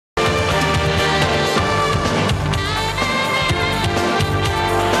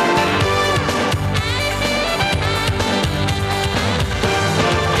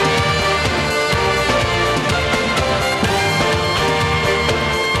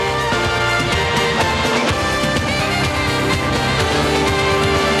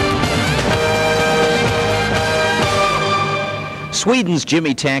Sweden's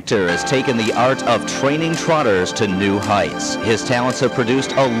Jimmy Takter has taken the art of training trotters to new heights. His talents have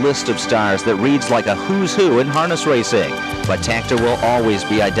produced a list of stars that reads like a who's who in harness racing. But Takter will always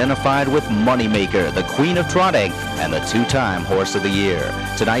be identified with Moneymaker, the queen of trotting, and the two-time horse of the year.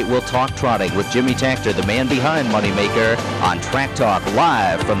 Tonight we'll talk trotting with Jimmy Takter, the man behind Moneymaker, on Track Talk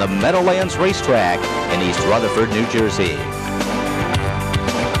live from the Meadowlands racetrack in East Rutherford, New Jersey.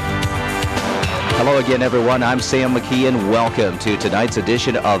 Hello again, everyone. I'm Sam Mckee, and welcome to tonight's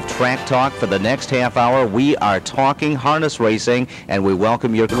edition of Track Talk. For the next half hour, we are talking harness racing, and we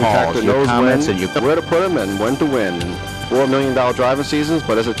welcome your calls, your comments, and where to put them and when to win. $4 million driving seasons,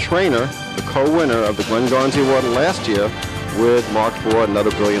 but as a trainer, the co-winner of the Glenn Garnsey Award last year with Mark Ford,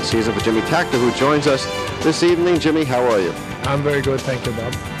 another brilliant season for Jimmy Takter, who joins us this evening. Jimmy, how are you? I'm very good, thank you,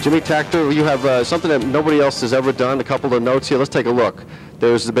 Bob. Jimmy Takter, you have something that nobody else has ever done. A couple of notes here. Let's take a look.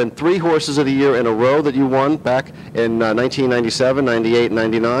 There's been 3 horses of the year in a row that you won back in 1997, 98, and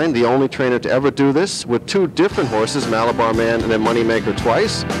 99. The only trainer to ever do this with 2 different horses, Malabar Man and then Moneymaker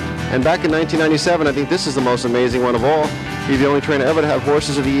twice. And back in 1997, I think this is the most amazing one of all. You're the only trainer ever to have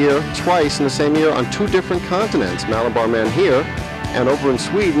horses of the year twice in the same year on 2 different continents. Malabar Man here, and over in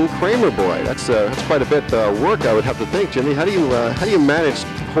Sweden, Kramer Boy. That's quite a bit work, I would have to think, Jimmy. How do you manage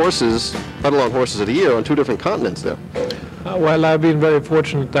horses, let alone horses of the year, on 2 different continents there? Well, I've been very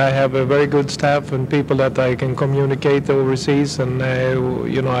fortunate. I have a very good staff and people that I can communicate overseas, and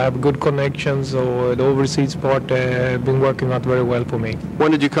you know, I have good connections. So the overseas part been working out very well for me.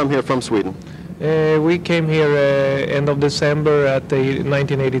 When did you come here from Sweden? We came here end of December at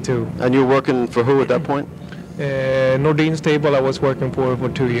 1982. And you were working for who at that point? Nordin Stable I was working for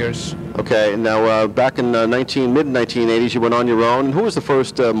 2 years. Okay, now back in mid-1980s you went on your own. And who was the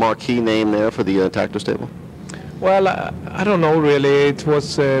first marquee name there for the Takter stable? Well, I don't know really. It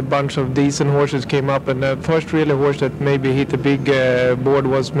was a bunch of decent horses came up, and the first really horse that maybe hit the big board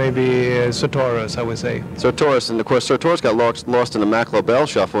was maybe Sartorius, I would say. Sartorius, and of course Sartorius got lost in the Mac Lobel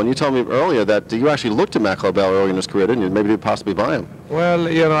shuffle, and you told me earlier that you actually looked at Mac Lobel early in his career, didn't you? Maybe you'd possibly buy him. Well,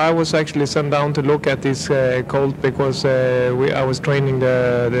 you know, I was actually sent down to look at this colt because I was training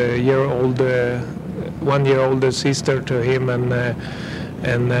the 1-year-old sister to him, and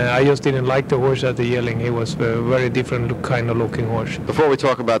I just didn't like the horse at the yearling. He was a very different kind of looking horse. Before we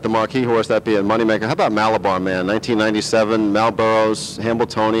talk about the marquee horse, that being Moneymaker, how about Malabar Man? 1997, Marlborough's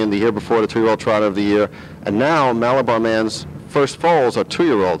Hambletonian, the year before the 2-year-old trotter of the year. And now Malabar Man's first foals are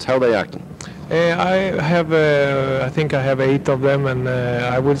 2-year-olds. How are they acting? I think I have 8 of them, and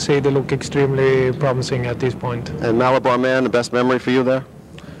I would say they look extremely promising at this point. And Malabar Man, the best memory for you there?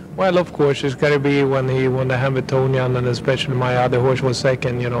 Well, of course, it's got to be when he won the Hambletonian, and especially my other horse was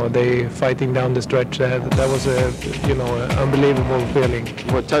second. You know, they fighting down the stretch. That was a, you know, unbelievable feeling.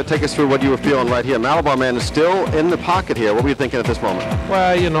 Well, take us through what you were feeling right here. Malabar Man is still in the pocket here. What were you thinking at this moment?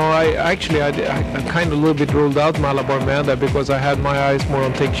 Well, you know, I kind of a little bit ruled out Malabar Man there because I had my eyes more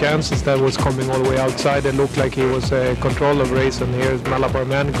on Take Chances that was coming all the way outside. It looked like he was a control of race, and here's Malabar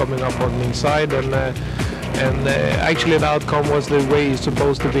Man coming up on the inside, and actually the outcome was the way it's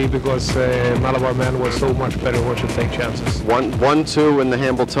supposed to be because Malabar Man was so much better horse to Take Chances. 1-2 in the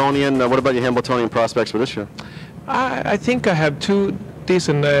Hambletonian. What about your Hambletonian prospects for this year? I think I have 2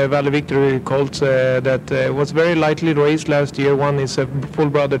 decent Valley Victory colts that was very lightly raced last year. One is a full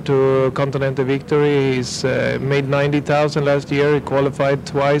brother to Continental Victory. He's made 90,000 last year. He qualified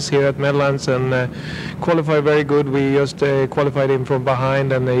twice here at Meadowlands and qualified very good. We just qualified him from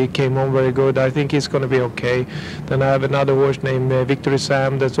behind, and he came home very good. I think he's going to be okay. Then I have another horse named Victory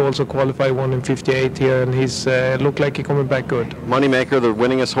Sam that's also qualified, won in 58 here, and he's looked like he's coming back good. Moneymaker, the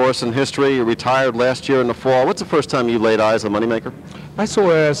winningest horse in history, retired last year in the fall. What's the first time you laid eyes on Moneymaker? I saw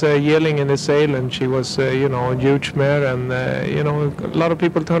her as a yearling in the sale, and she was, you know, a huge mare, and, you know, a lot of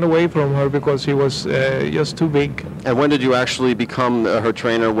people turned away from her because she was just too big. And when did you actually become her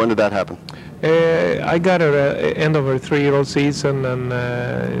trainer? When did that happen? I got her at the end of her 3-year-old season,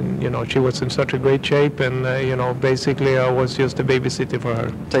 and you know, she was in such a great shape, and you know, basically I was just a babysitter for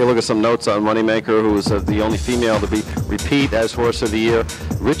her. Take a look at some notes on Moneymaker, who was the only female to repeat as horse of the year.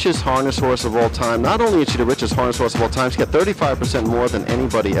 Richest harness horse of all time. Not only is she the richest harness horse of all time, she got 35% more than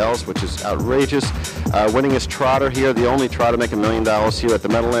anybody else, which is outrageous. Winningest trotter here, the only trotter to make $1 million here at the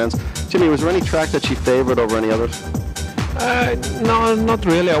Meadowlands. Jimmy, was there any track that she favored over any others? No, not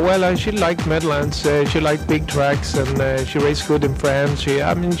really. Well, she liked Meadowlands. She liked big tracks, and she raced good in France.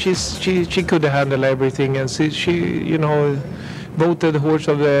 I mean, she could handle everything, and she, you know, voted horse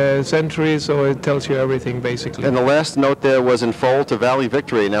of the century, so it tells you everything basically. And the last note there was in foal to Valley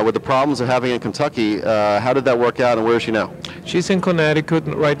Victory. Now, with the problems of having in Kentucky, how did that work out, and where is she now? She's in Connecticut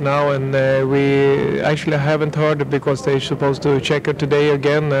right now, and we actually haven't heard because they're supposed to check her today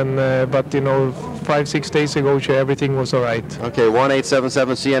again. And but 5-6 days ago, everything was all right. Okay,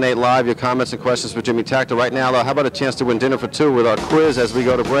 1-877-CN8 Live. Your comments and questions for Jimmy Takter right now. How about a chance to win dinner for two with our quiz as we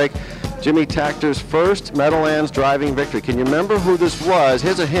go to break? Jimmy Takter's first Meadowlands driving victory. Can you remember who this was?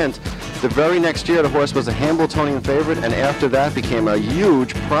 Here's a hint. The very next year, the horse was a Hambletonian favorite, and after that became a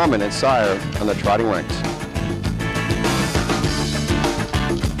huge, prominent sire on the trotting ranks.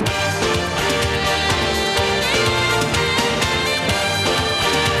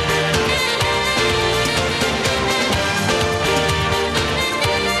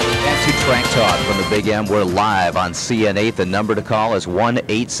 Track Talk from the Big M. We're live on CN8. The number to call is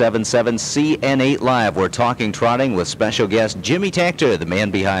 1-877-CN8 Live. We're talking trotting with special guest Jimmy Takter, the man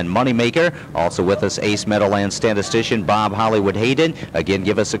behind Moneymaker. Also with us, Ace Meadowlands statistician Bob Hollywood Heyden. Again,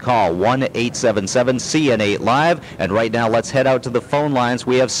 give us a call, 1-877-CN8 Live. And right now, let's head out to the phone lines.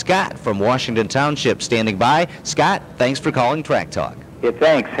 We have Scott from Washington Township standing by. Scott, thanks for calling Track Talk. Yeah,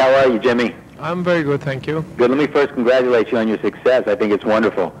 thanks. How are you, Jimmy? I'm very good, thank you. Good. Let me first congratulate you on your success. I think it's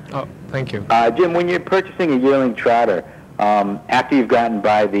wonderful. Oh, thank you. Jim, when you're purchasing a yearling trotter, after you've gotten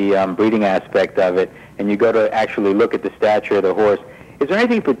by the breeding aspect of it, and you go to actually look at the stature of the horse, is there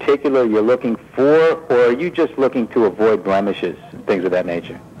anything particular you're looking for, or are you just looking to avoid blemishes and things of that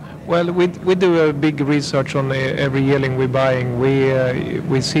nature? Well, we do a big research on every yearling we're buying.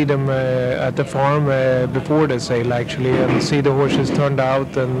 We see them at the farm before the sale actually, and see the horses turned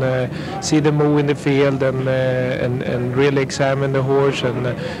out, and see them move in the field, and really examine the horse.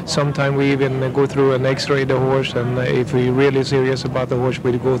 And sometimes we even go through and X-ray the horse. And if we're really serious about the horse,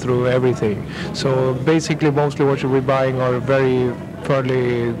 we go through everything. So basically, mostly horses we're buying are very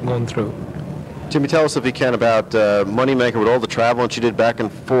thoroughly gone through. Jimmy, tell us if you can about Moneymaker with all the travel and she did back and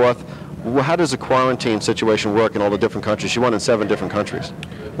forth. How does the quarantine situation work in all the different countries? She won in 7 different countries.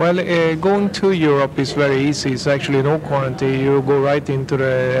 Well, going to Europe is very easy. It's actually no quarantine. You go right into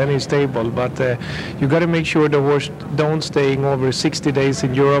any stable, but you got to make sure the horse don't staying over 60 days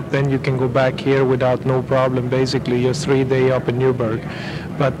in Europe. Then you can go back here without no problem. Basically, just 3 days up in Newburgh.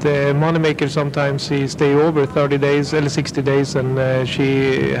 But Moneymaker sometimes she stay over 30 days, 60 days, and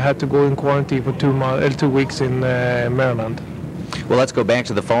she had to go in quarantine for 2 weeks in Maryland. Well, let's go back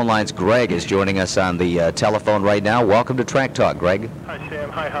to the phone lines. Greg is joining us on the telephone right now. Welcome to Track Talk, Greg. Hi, Sam.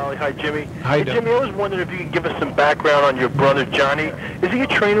 Hi, Holly. Hi, Jimmy. Hi, hey, Jimmy, I was wondering if you could give us some background on your brother Johnny. Is he a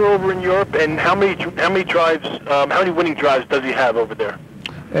trainer over in Europe, and how many winning drives does he have over there?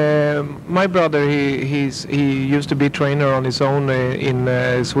 My brother, he used to be trainer on his own in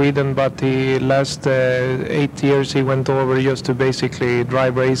Sweden, but he last 8 years he went over just to basically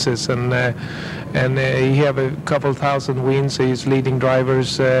drive races, and he have a couple thousand wins. He's leading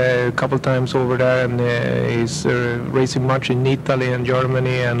drivers a couple times over there, and he's racing much in Italy and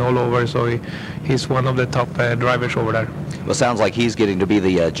Germany and all over. So he's one of the top drivers over there. Well, sounds like he's getting to be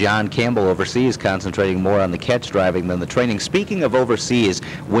the John Campbell overseas, concentrating more on the catch driving than the training. Speaking of overseas,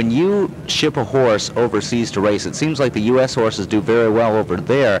 when you ship a horse overseas to race, it seems like the U.S. horses do very well over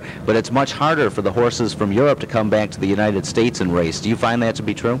there, but it's much harder for the horses from Europe to come back to the United States and race. Do you find that to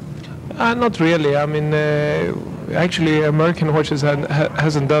be true? Not really. I mean, actually, American horses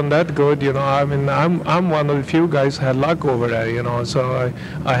hasn't done that good. I mean, I'm one of the few guys who had luck over there. So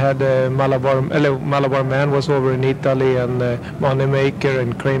I had Malabar Man was over in Italy, and Moneymaker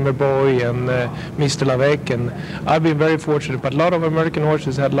and Kramer Boy and Mr. Lavec, and I've been very fortunate. But a lot of American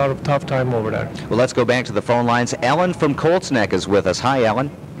horses had a lot of tough time over there. Well, let's go back to the phone lines. Ellen from Colts Neck is with us. Hi, Ellen.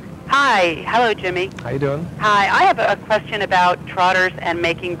 Hi. Hello, Jimmy. How you doing? Hi. I have a question about trotters and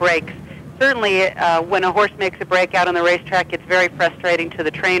making breaks. Certainly, when a horse makes a break out on the racetrack, it's very frustrating to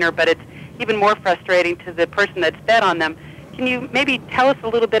the trainer, but it's even more frustrating to the person that's bet on them. Can you maybe tell us a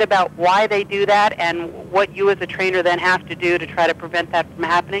little bit about why they do that and what you as a trainer then have to do to try to prevent that from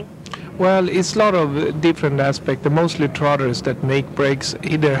happening? Well, it's a lot of different aspects. Mostly trotters that make breaks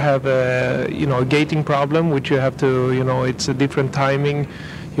either have a gating problem, which you have to, it's a different timing.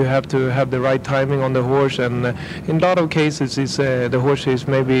 You have to have the right timing on the horse, and in a lot of cases, the horse is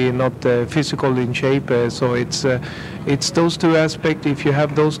maybe not physically in shape. So it's those two aspects. If you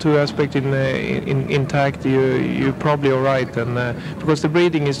have those two aspects intact, you're probably all right. And because the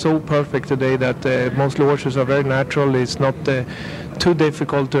breeding is so perfect today that mostly horses are very natural. It's not too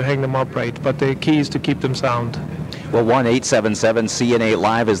difficult to hang them upright, but the key is to keep them sound. Well, 1-877-CN8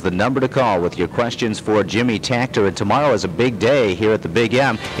 Live is the number to call with your questions for Jimmy Takter. And tomorrow is a big day here at the Big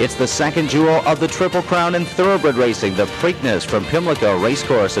M. It's the second jewel of the Triple Crown in thoroughbred racing, the Preakness from Pimlico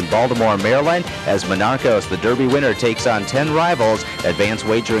Racecourse in Baltimore, Maryland, as Monarchos, the Derby winner, takes on 10 rivals. Advanced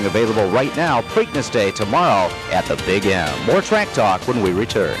wagering available right now. Preakness Day tomorrow at the Big M. More track talk when we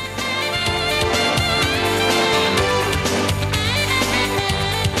return.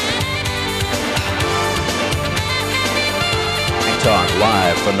 Talk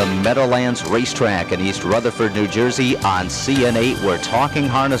live from the Meadowlands racetrack in East Rutherford, New Jersey on CN8. We're talking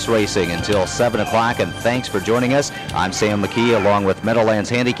harness racing until 7 o'clock, and thanks for joining us. I'm Sam Mckee, along with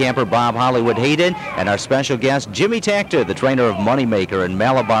Meadowlands handicapper Bob Hollywood Heyden, and our special guest Jimmy Takter, the trainer of Moneymaker and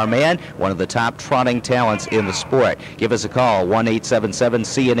Malabar Man, one of the top trotting talents in the sport. Give us a call,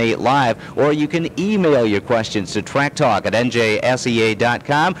 1-877-CN8 Live, or you can email your questions to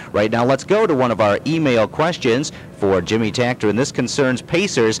tracktalk@njsea.com. Right now, let's go to one of our email questions for Jimmy Takter, and this concerns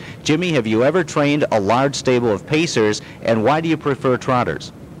pacers. Jimmy, have you ever trained a large stable of pacers, and why do you prefer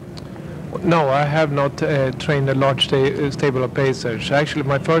trotters? No, I have not trained a large stable of pacers. Actually,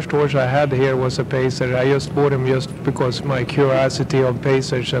 my first horse I had here was a pacer. I just bought him just because my curiosity of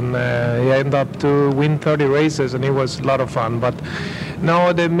pacers, and he ended up to win 30 races, and it was a lot of fun. But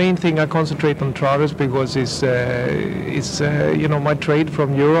now the main thing I concentrate on trotters because it's you know, my trade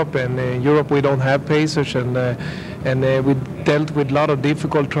from Europe, and in Europe we don't have pacers, and we dealt with a lot of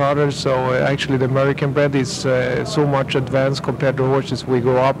difficult trotters. So actually the American bred is so much advanced compared to horses we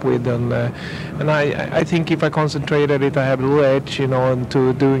grew up with, and I think if I concentrate at it, I have a little edge, you know,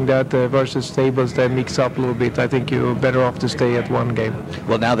 into doing that versus stables that mix up a little bit. I think you're better off to stay at one game.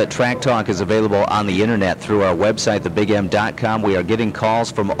 Well, now that Track Talk is available on the internet through our website, thebigm.com, we are getting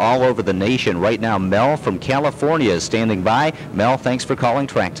calls from all over the nation. Right now, Mel from California is standing by. Mel, thanks for calling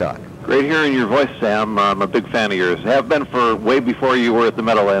Track Talk. Great hearing your voice, Sam. I'm a big fan of yours. Have been for way before you were at the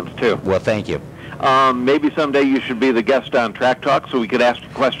Meadowlands, too. Well, thank you. Maybe someday you should be the guest on Track Talk so we could ask you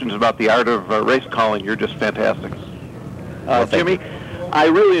questions about the art of race calling. You're just fantastic. Well, Jimmy, I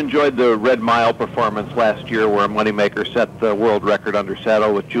really enjoyed the Red Mile performance last year where Moneymaker set the world record under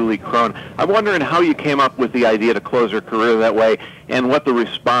saddle with Julie Crone. I'm wondering how you came up with the idea to close her career that way and what the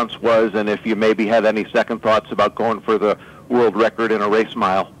response was, and if you maybe had any second thoughts about going for the world record in a race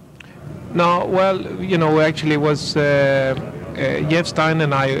mile. No, well, you know, actually it was Jeff Stein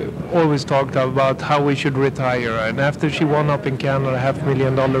and I always talked about how we should retire. And after she won up in Canada,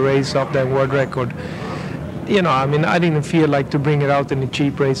 $500,000 race up that world record, you know, I mean, I didn't feel like to bring it out in a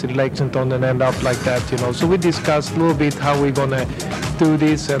cheap race in Lexington and end up like that, you know. So we discussed a little bit how we're going to do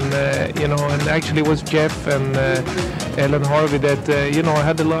this, and, you know, and actually it was Jeff and Ellen Harvey that, you know,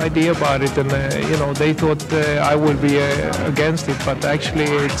 had a little idea about it, and, you know, they thought I would be against it, but actually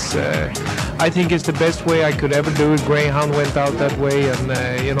it's, I think it's the best way I could ever do it. Greyhound went out that way, and,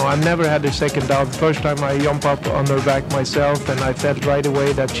 you know, I never had a second doubt. The first time I jumped up on her back myself, and I felt right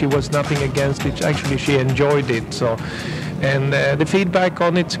away that she was nothing against it. Actually, she enjoyed it. So, and the feedback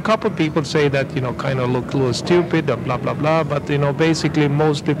on it, a couple of people say that, you know, kind of looked a little stupid and blah blah blah, but you know, basically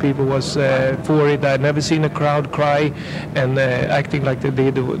mostly people was for it. I'd never seen a crowd cry and acting like they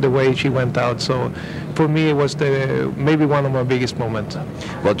did the way she went out. So for me it was maybe one of my biggest moments.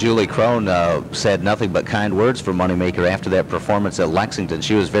 Well, Julie Crone said nothing but kind words for Moneymaker after that performance at Lexington.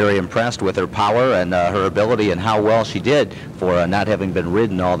 She was very impressed with her power and her ability and how well she did for not having been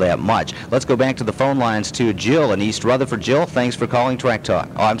ridden all that much. Let's go back to the phone lines to Jill in East Rutherford. Jill, thanks for calling Track Talk.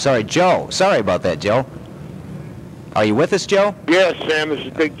 Oh, I'm sorry, Joe. Sorry about that, Joe. Are you with us, Joe? Yes, Sam. This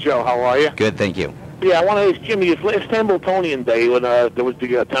is Big Joe. How are you? Good, thank you. Yeah, I want to ask Jimmy, it's Hambletonian Day when there was the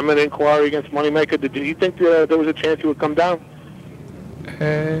 10-minute inquiry against Moneymaker. Did you think there was a chance he would come down?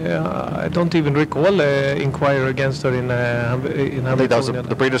 I don't even recall inquiry against her in Hambletonian. I think that was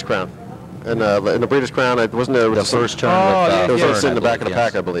the Breeders' Crown. In the Breeders' Crown, it wasn't the first turn. It was sitting in the back of the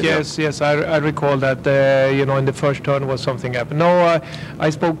pack, I believe. Yes, yes, I recall that. You know, in the first turn was something happened. No, I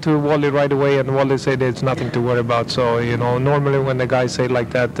spoke to Wally right away, and Wally said there's nothing to worry about. So you know, normally when the guys say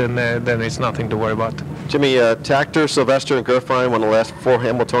like that, then it's nothing to worry about. Jimmy, Takter, Sylvester, and Gerfine won the last 4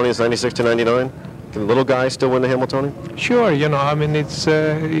 Hambletonians, 96 to 99. Can the little guy still win the Hamiltonian? Sure, you know, I mean, it's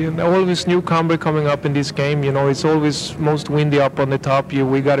you know, always newcomer coming up in this game. You know, it's always most windy up on the top.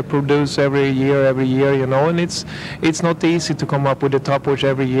 We got to produce every year, you know, and it's not easy to come up with the top horse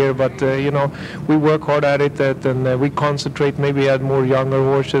every year. But you know, we work hard at it, and we concentrate. Maybe add more younger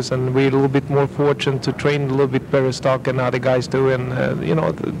horses, and we're a little bit more fortunate to train a little bit better stock than other guys do, and you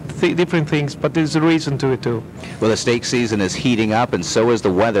know, different things. But there's a reason to it too. Well, the stake season is heating up, and so is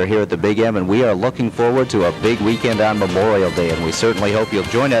the weather here at the Big M, and we are looking looking forward to a big weekend on Memorial Day, and we certainly hope you'll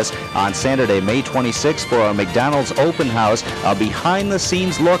join us on Saturday, May 26th for our McDonald's Open House, a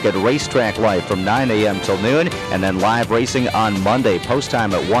behind-the-scenes look at racetrack life from 9 a.m. till noon, and then live racing on Monday, post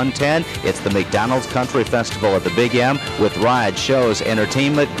time at 1:10. It's the McDonald's Country Festival at the Big M with rides, shows,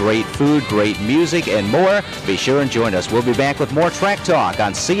 entertainment, great food, great music, and more. Be sure and join us. We'll be back with more Track Talk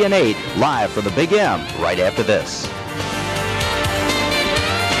on CN8 live from the Big M right after this.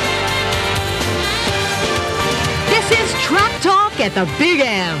 This is Track Talk at the Big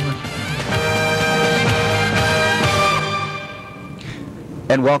M.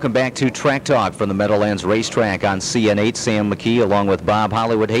 And welcome back to Track Talk from the Meadowlands Racetrack on CN8. Sam Mckee along with Bob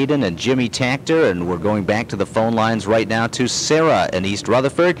Hollywood Heyden and Jimmy Takter. And we're going back to the phone lines right now to Sarah in East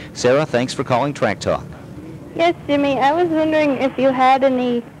Rutherford. Sarah, thanks for calling Track Talk. Yes, Jimmy. I was wondering if you had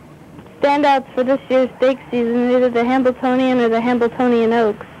any standouts for this year's stake season, either the Hambletonian or the Hambletonian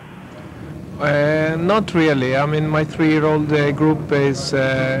Oaks. Not really. I mean, my 3-year-old group is,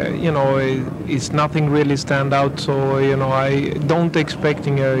 is nothing really stand out. So, I don't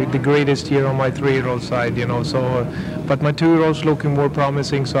expecting the greatest year on my 3-year-old side, So, but my 2-year-old's looking more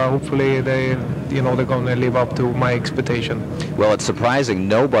promising. So hopefully they're going to live up to my expectation. Well, it's surprising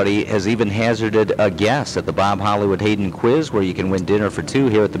nobody has even hazarded a guess at the Bob Hollywood Hayden quiz, where you can win dinner for 2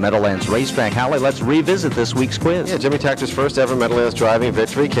 here at the Meadowlands Racetrack. Holly, let's revisit this week's quiz. Yeah, Jimmy Takter's first ever Meadowlands driving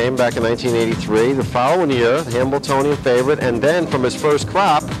victory came back in 1983. The following year, the Hambletonian favorite, and then from his first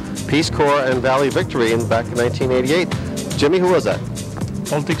crop, Peace Corps and Valley Victory back in 1988. Jimmy, who was that?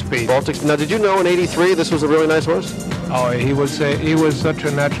 Baltic Speed. Now, did you know in '83 this was a really nice horse? Oh, he was such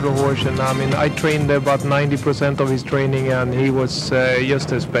a natural horse, and I mean, I trained about 90% of his training, and he was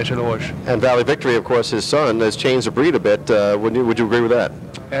just a special horse. And Valley Victory, of course, his son, has changed the breed a bit. Would you agree with that?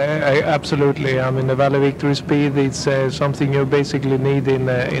 Absolutely. I mean, the Valley Victory Speed, it's something you basically need in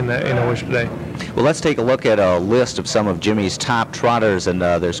a horse today. Well, let's take a look at a list of some of Jimmy's top trotters, and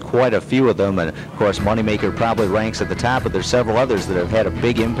there's quite a few of them. And of course, Moneymaker probably ranks at the top, but there's several others that have had a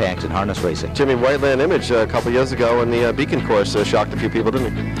big impact in harness racing. Jimmy, Whiteland Image a couple years ago in the Beacon course shocked a few people,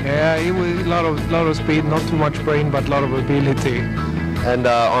 didn't he? Yeah, he was a lot of speed, not too much brain, but a lot of ability. And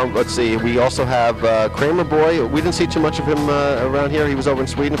let's see, we also have Kramer Boy. We didn't see too much of him around here. He was over in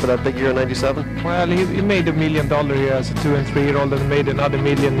Sweden for that big year in '97. Well, he made $1 million here as a 2- and 3-year-old, and made another $1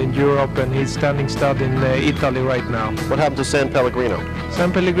 million in Europe, and he's standing stud in Italy right now. What happened to San Pellegrino?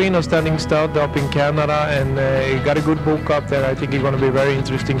 San Pellegrino standing stud up in Canada, and he got a good book up there. I think he's going to be a very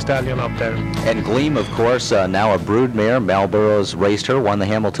interesting stallion up there. And Gleam, of course, now a brood mare. Mal Burrows raced her, won the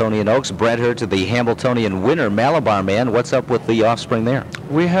Hambletonian Oaks, bred her to the Hambletonian winner, Malabar Man. What's up with the offspring there?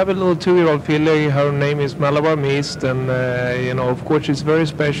 We have a little 2-year-old filly. Her name is Malabar Mist, and of course she's very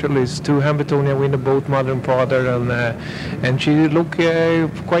special. It's 2 Hambletonian winner, both mother and father, and she look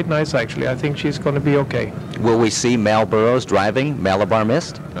quite nice actually. I think she's going to be okay. Will we see Mal Burrows driving Malabar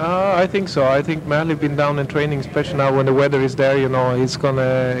Mist? I think so. I think Mal has been down in training, especially now when the weather is there. He's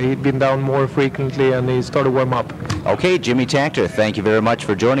been down more frequently, and he started to warm up. Okay, Jimmy Takter, thank you very much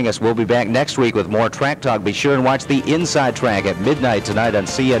for joining us. We'll be back next week with more Track Talk. Be sure and watch the Inside Track at midnight tonight on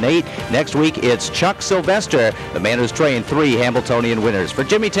CN8. Next week, it's Chuck Sylvester, the man who's trained 3 Hambletonian winners. For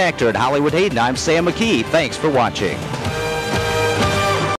Jimmy Takter and Hollywood Hayden, I'm Sam Mckee. Thanks for watching.